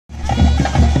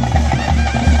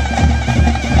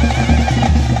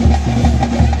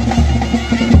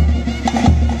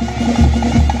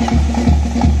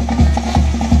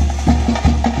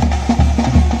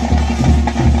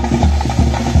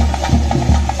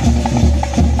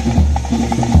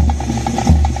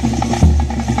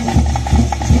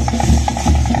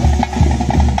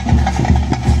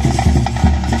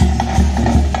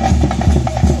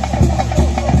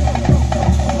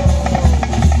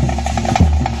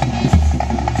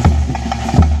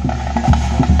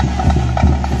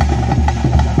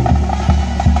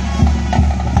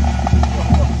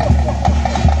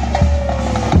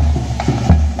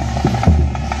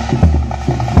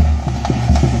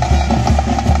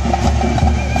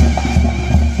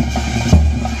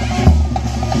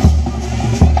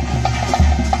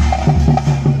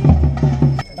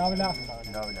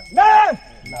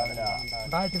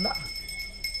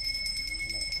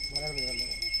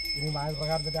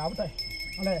തന്നെ ആവട്ടെ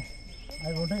അല്ലേ.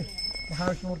 അതുകൊണ്ട്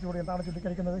മഹാവിഷ്ണുമൂർത്തിയോട് എന്താണ്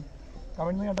ചുറ്റിക്കളിക്കുന്നത്?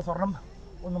 കവിഞ്ഞ് കണ്ട സ്വർണം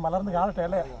ഒന്ന് മലർന്ന് കാണട്ടെ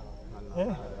അല്ലേ.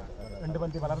 2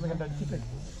 പന്തി മലർന്ന് കണ്ടടിച്ചിട്ട്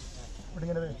ഇവിടെ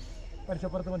ഇങ്ങനെ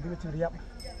പരിസപ്പുറത്ത് പന്തി വെച്ച് വിരിയാം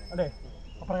അല്ലേ.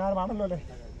 അപ്രകാരമാണല്ലോ അല്ലേ.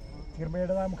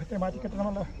 ചീർമയുടേതായ മുഖത്തെ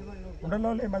മാറ്റിക്കെട്ടണമല്ലോ. ഉണ്ടല്ലോ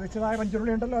അല്ലേ. മതിച്ചതായ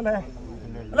പഞ്ചുരുളി ഉണ്ടല്ലോ അല്ലേ.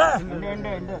 അല്ലേ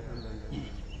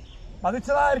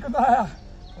മതിച്ചതായിരിക്കുന്നതായ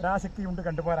ഒരാശക്തിയുണ്ട്.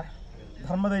 കണ്ടുപോരാ.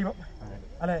 ധർമ്മദൈവം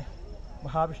അല്ലേ.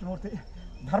 മഹാവിഷ്ണുമൂർത്തി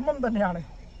ധർമ്മം തന്നെയാണ്.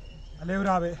 അല്ലേ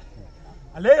ഒരാവേ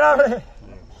അല്ലേ രാവേ.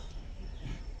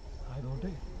 അതുകൊണ്ട്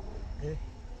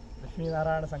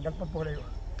ലക്ഷ്മീനാരായണ സങ്കല്പം പോലെയോ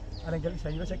അല്ലെങ്കിൽ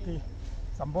ശൈവശക്തി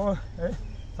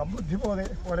സമൃദ്ധി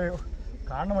പോലെയോ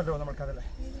കാണണമല്ലോ നമ്മൾക്കതല്ലേ.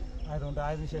 അതുകൊണ്ട്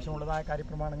ആയതിനു ശേഷമുള്ളതായ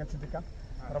കാര്യപ്രമാണങ്ങൾ ചിന്തിക്കാം.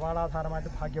 പ്രമാണാധാരമായിട്ട്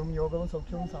ഭാഗ്യവും യോഗവും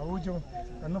സൗഖ്യവും സാഹൂജ്യവും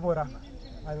എന്ന് പോരാ.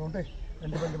 അതുകൊണ്ട്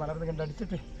 2 പന്തി മലർന്ന്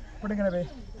കണ്ടടിച്ചിട്ട് ഇവിടെ ഇങ്ങനെ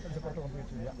പുറത്ത്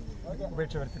കൊണ്ടുവച്ച് ചെയ്യാം.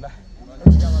 ഉപേക്ഷ വരത്തില്ല.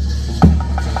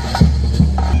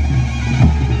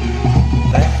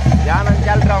 ഞാൻ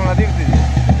 5 trovano dirti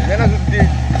meno tutti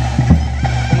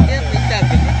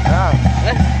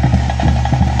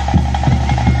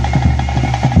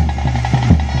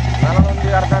non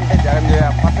divertente già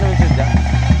 4 minuti già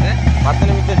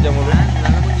 4 minuti già mulu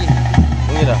mungkin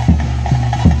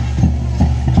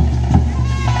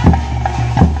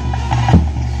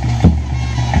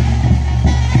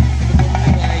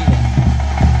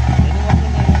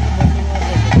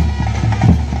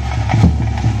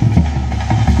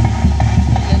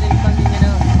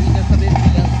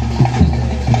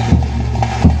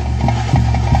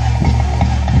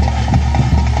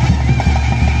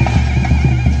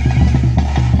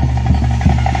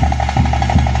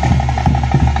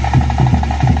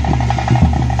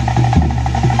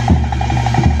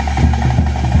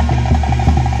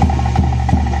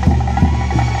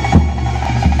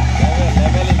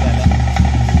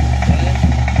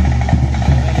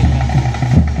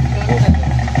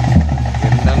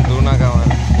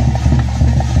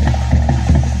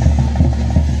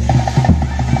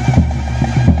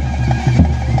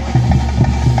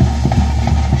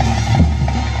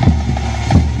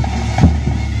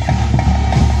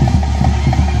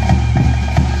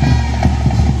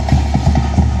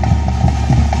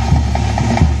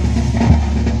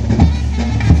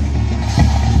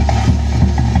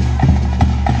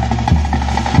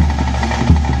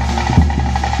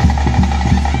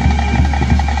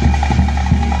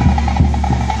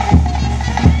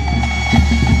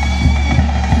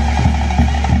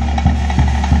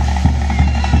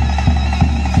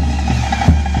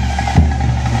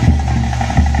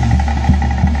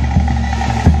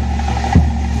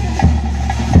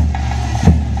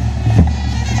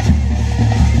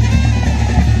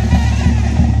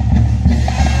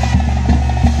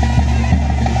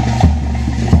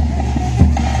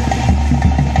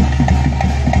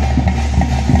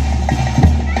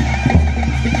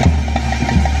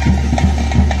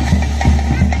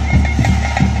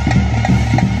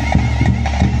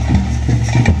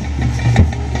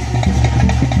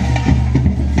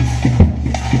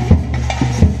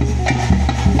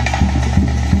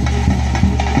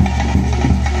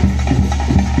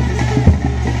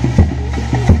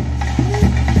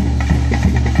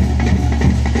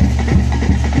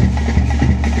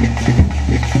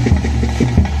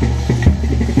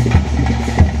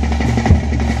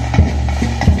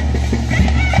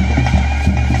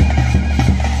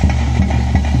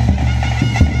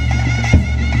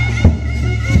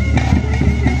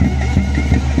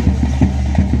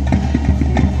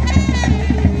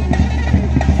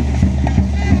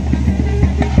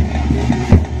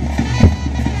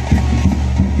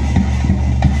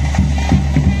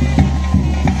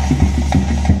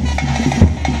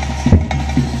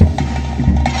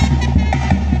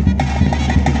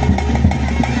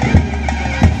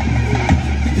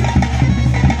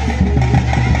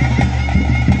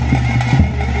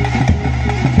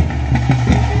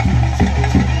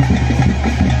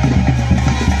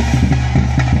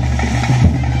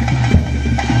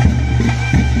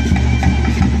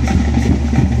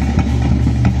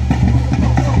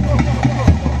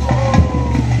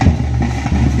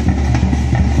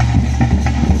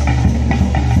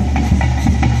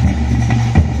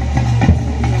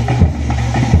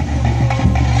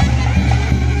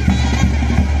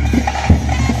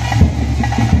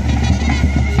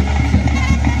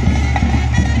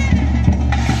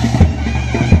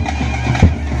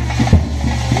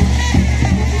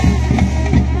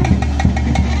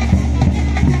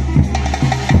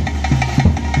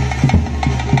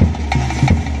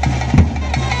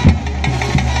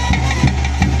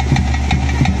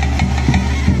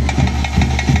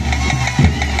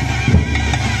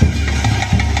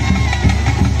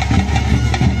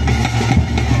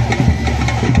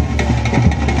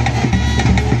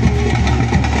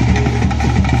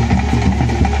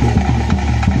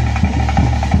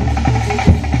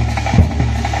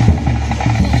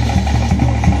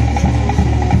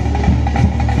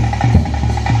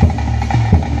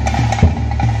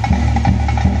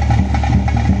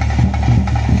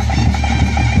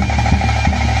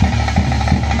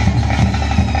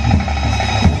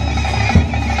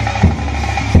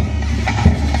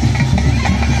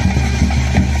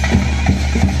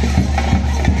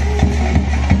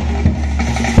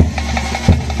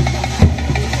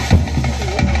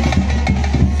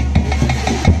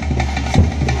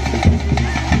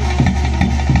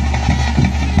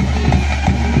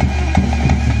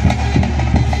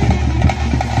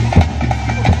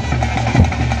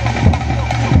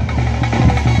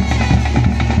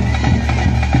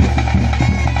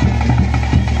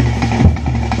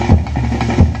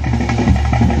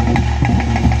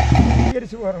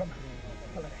കാണണം.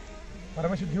 അല്ലെ,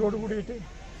 പരമശുദ്ധിയോടുകൂടിയിട്ട്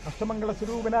അഷ്ടമംഗള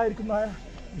സ്വരൂപനായിരിക്കുന്ന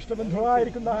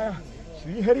ഇഷ്ടബന്ധുവായിരിക്കുന്ന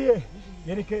ശ്രീഹരിയെ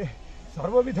എനിക്ക്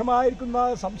സർവ്വവിധമായിരിക്കുന്ന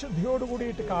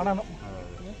സംശുദ്ധിയോടുകൂടിയിട്ട് കാണണം.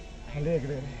 അല്ലേ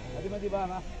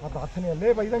ആ പ്രാർത്ഥനയല്ലേ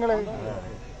പൈതങ്ങളെ?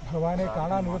 ഭഗവാനെ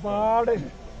കാണാൻ ഒരുപാട്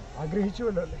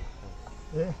ആഗ്രഹിച്ചുവല്ലോ അല്ലേ?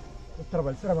 എത്ര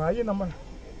മത്സരമായി നമ്മൾ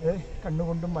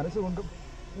കണ്ണുകൊണ്ടും മനസ്സുകൊണ്ടും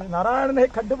നാരായണനെ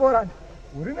കണ്ടുപോരാൻ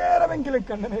ഒരു നേരമെങ്കിലും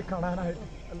കണ്ണനെ കാണാനായിട്ട്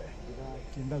അല്ലേ?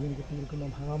 ചിന്തതിന് തീർക്കുന്ന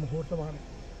മഹാമുഹൂർത്തമാണ്,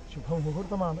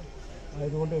 ശുഭമുഹൂർത്തമാണ്.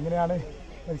 ആയതുകൊണ്ട് എങ്ങനെയാണ്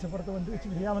പൈസപ്പുറത്ത് വണ്ടി വെച്ച്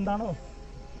വിരിയാമെന്നാണോ?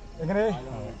 എങ്ങനെ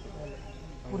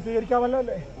പൂർത്തീകരിക്കാമല്ലോ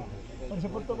അല്ലേ?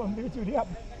 പൈസപ്പുറത്ത് വണ്ടി വെച്ച് വിരിയാം.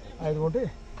 ആയതുകൊണ്ട്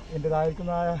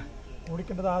എൻ്റെതായിരിക്കുന്നതായ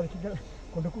കൂടിക്കേണ്ടതായ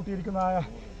കൊണ്ടുകൂട്ടിയിരിക്കുന്നതായ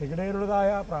എകിടേരുള്ളതായ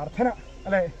പ്രാർത്ഥന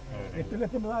അല്ലേ?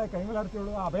 എട്ടിലെത്തിൻ്റെതായ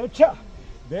കൈമലർത്തിയുള്ള അപേക്ഷ,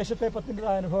 ദേശത്തെ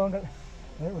പത്തിൻ്റെതായ അനുഭവങ്ങൾ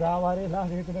ഉരാവാരെ എല്ലാം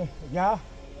അദ്ദേഹത്തിന്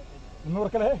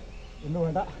മുന്നോർക്കലേ എന്ന്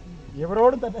വേണ്ട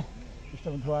എവരോടും തന്നെ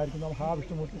ഇഷ്ടബന്ധുവായിരിക്കുന്ന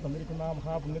മഹാവിഷ്ണുമൂർത്തി തന്നിരിക്കുന്ന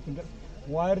മഹാപുണ്യത്തിങ്കൽ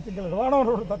 3000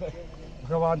 ഇടവാണോടോടും തന്നെ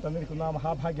ഭഗവാൻ തന്നിരിക്കുന്ന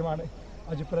മഹാഭാഗ്യമാണ്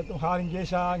അജിപ്പുരത്ത്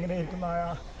മഹാലിംഗേശ അങ്ങനെ ഇരിക്കുന്ന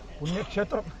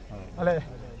പുണ്യക്ഷേത്രം അല്ലെ,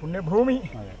 പുണ്യഭൂമി.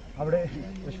 അവിടെ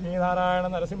ലക്ഷ്മീനാരായണ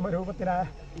നരസിംഹരൂപത്തിനായ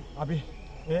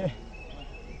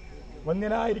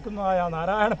വന്യനായിരിക്കുന്നതായ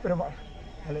നാരായണ പെരുമാൾ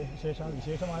അല്ലെ,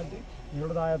 വിശേഷമായിട്ട്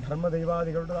നിങ്ങളുടേതായ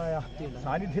ധർമ്മദൈവാദികളുടേതായ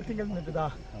സാന്നിധ്യത്തിങ്കിൽ നിന്നിട്ട്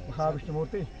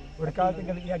മഹാവിഷ്ണുമൂർത്തി ഒരു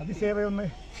കാലത്തിങ്കിൽ ഈ അഗ്നിസേവയൊന്ന്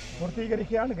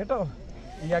പൂർത്തീകരിക്കുകയാണ് കേട്ടോ.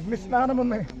 ഈ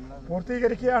അഗ്നിസ്നാനമൊന്ന്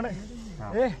പൂർത്തീകരിക്കുകയാണ്.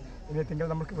 ഇതിനെത്തിങ്കിൽ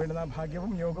നമുക്ക് വേണ്ടുന്ന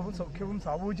ഭാഗ്യവും യോഗവും സൗഖ്യവും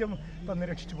സാവൂജ്യവും തന്ന്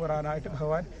രക്ഷിച്ചു പോരാനായിട്ട്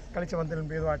ഭഗവാൻ കളിച്ച പന്തലും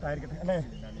ഭേദമായിട്ടായിരിക്കട്ടെ അല്ലേ?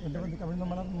 എൻ്റെ ബന്ധു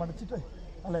കവിഴ്ന്ന് മടിച്ചിട്ട്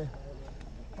അല്ലേ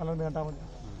വളർന്ന് കണ്ടാൽ മതി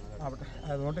ആവട്ടെ.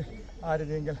 അതുകൊണ്ട്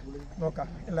ആരെങ്കിലും നോക്കാം,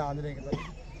 എല്ലാ ആന്തിനെയും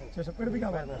ശേഷം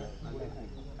പഠിപ്പിക്കാൻ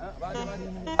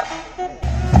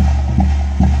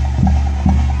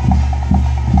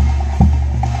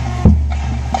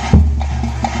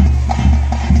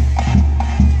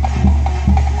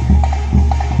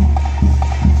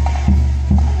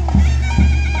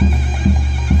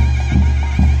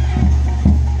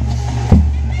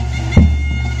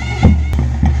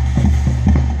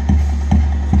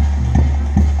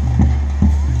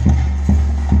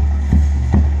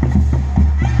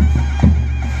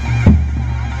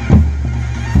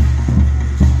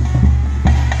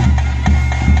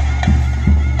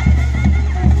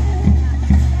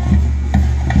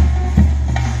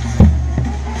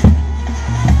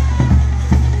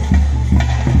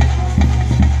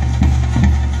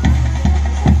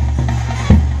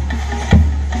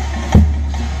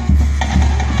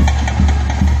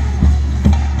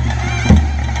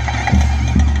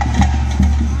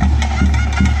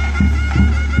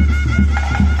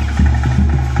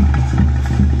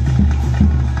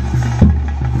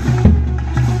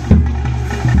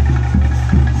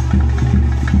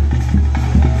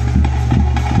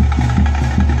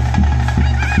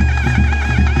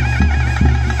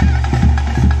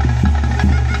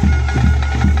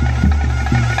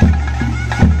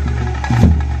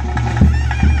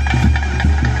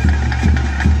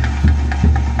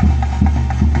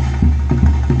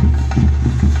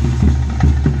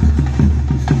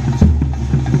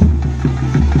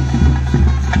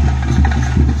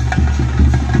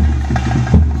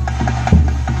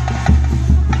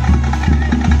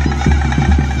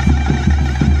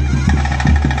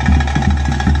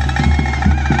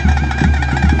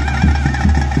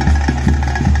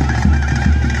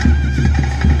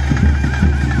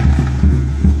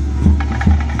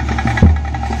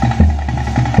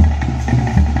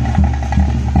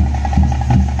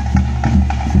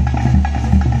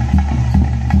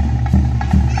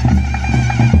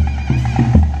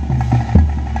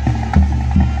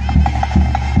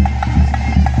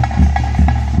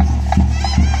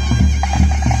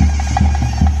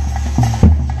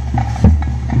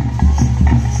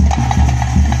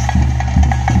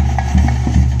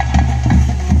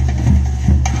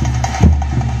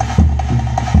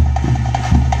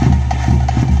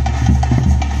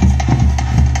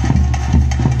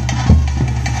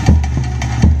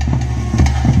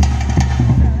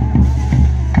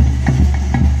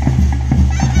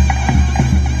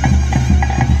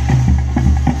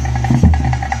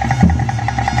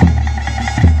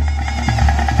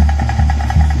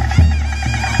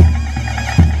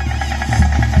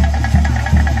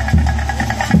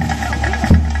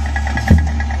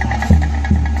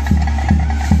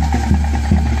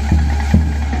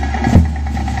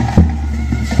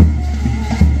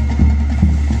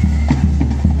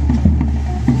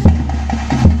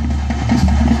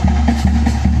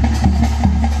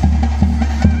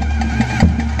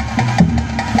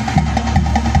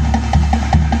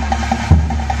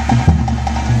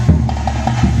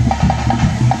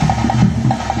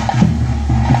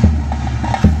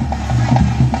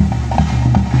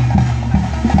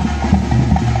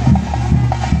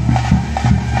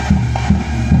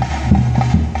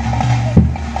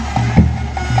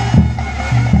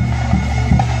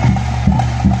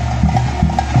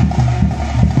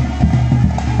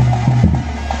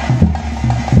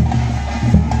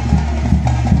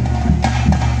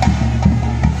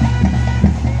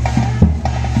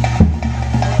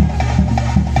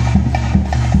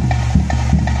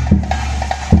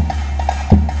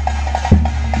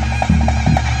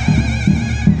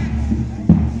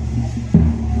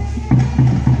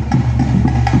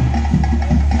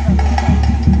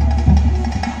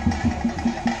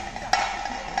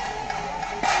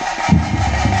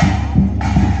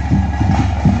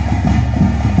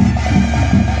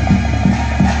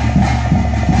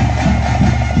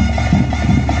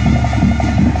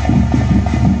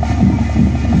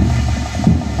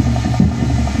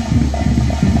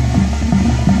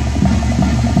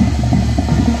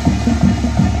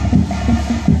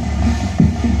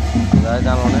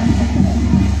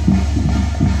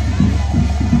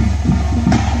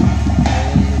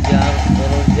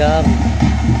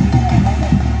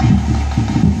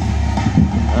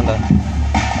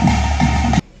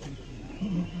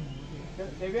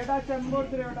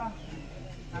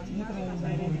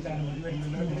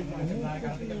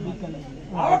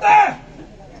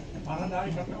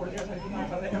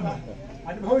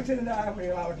അനുഭവിച്ചതിന്റെ ആ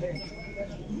വഴികളാവട്ടെ.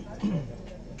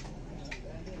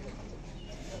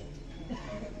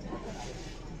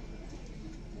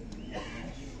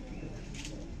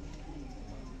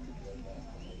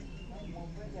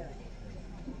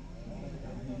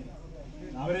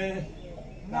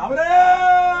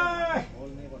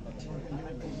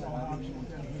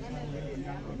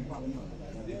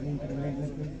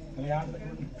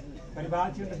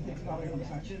 പരിപാലിച്ചുകൊണ്ട്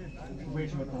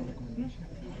ഉപേക്ഷിക്കണം.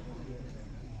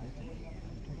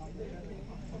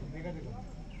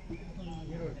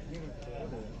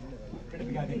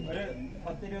 ഒരു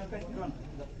 10-20 രൂപ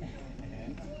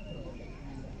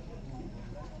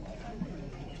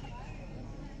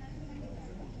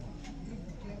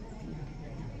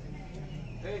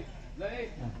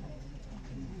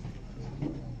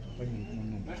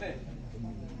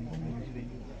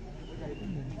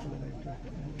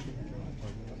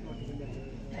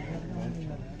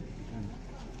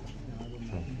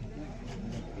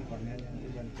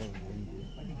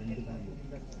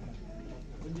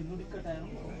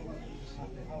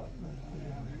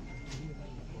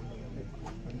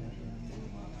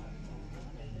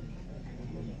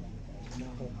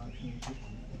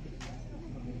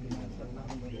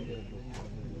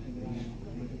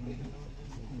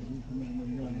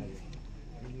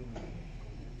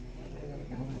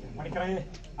മണിക്കറേ.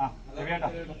 ആ വേണ്ട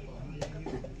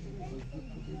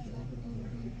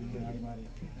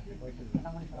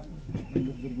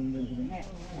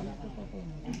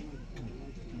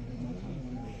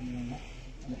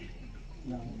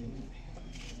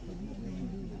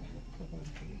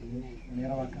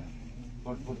നേരവാക്കാം.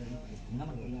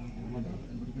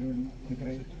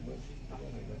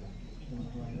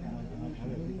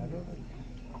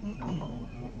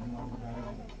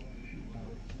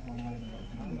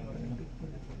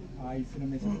 ആയുസിനും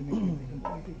മെച്ചത്തിനും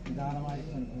നിദാനമായ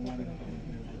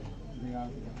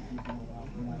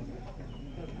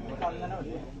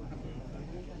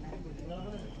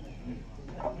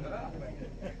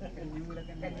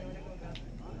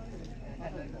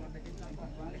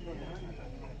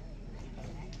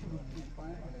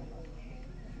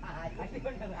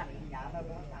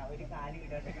ഒരു കാലി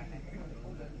വിടട്ടെ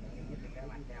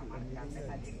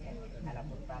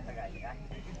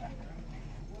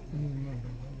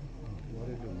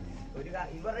ഒരു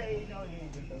ഇവരെ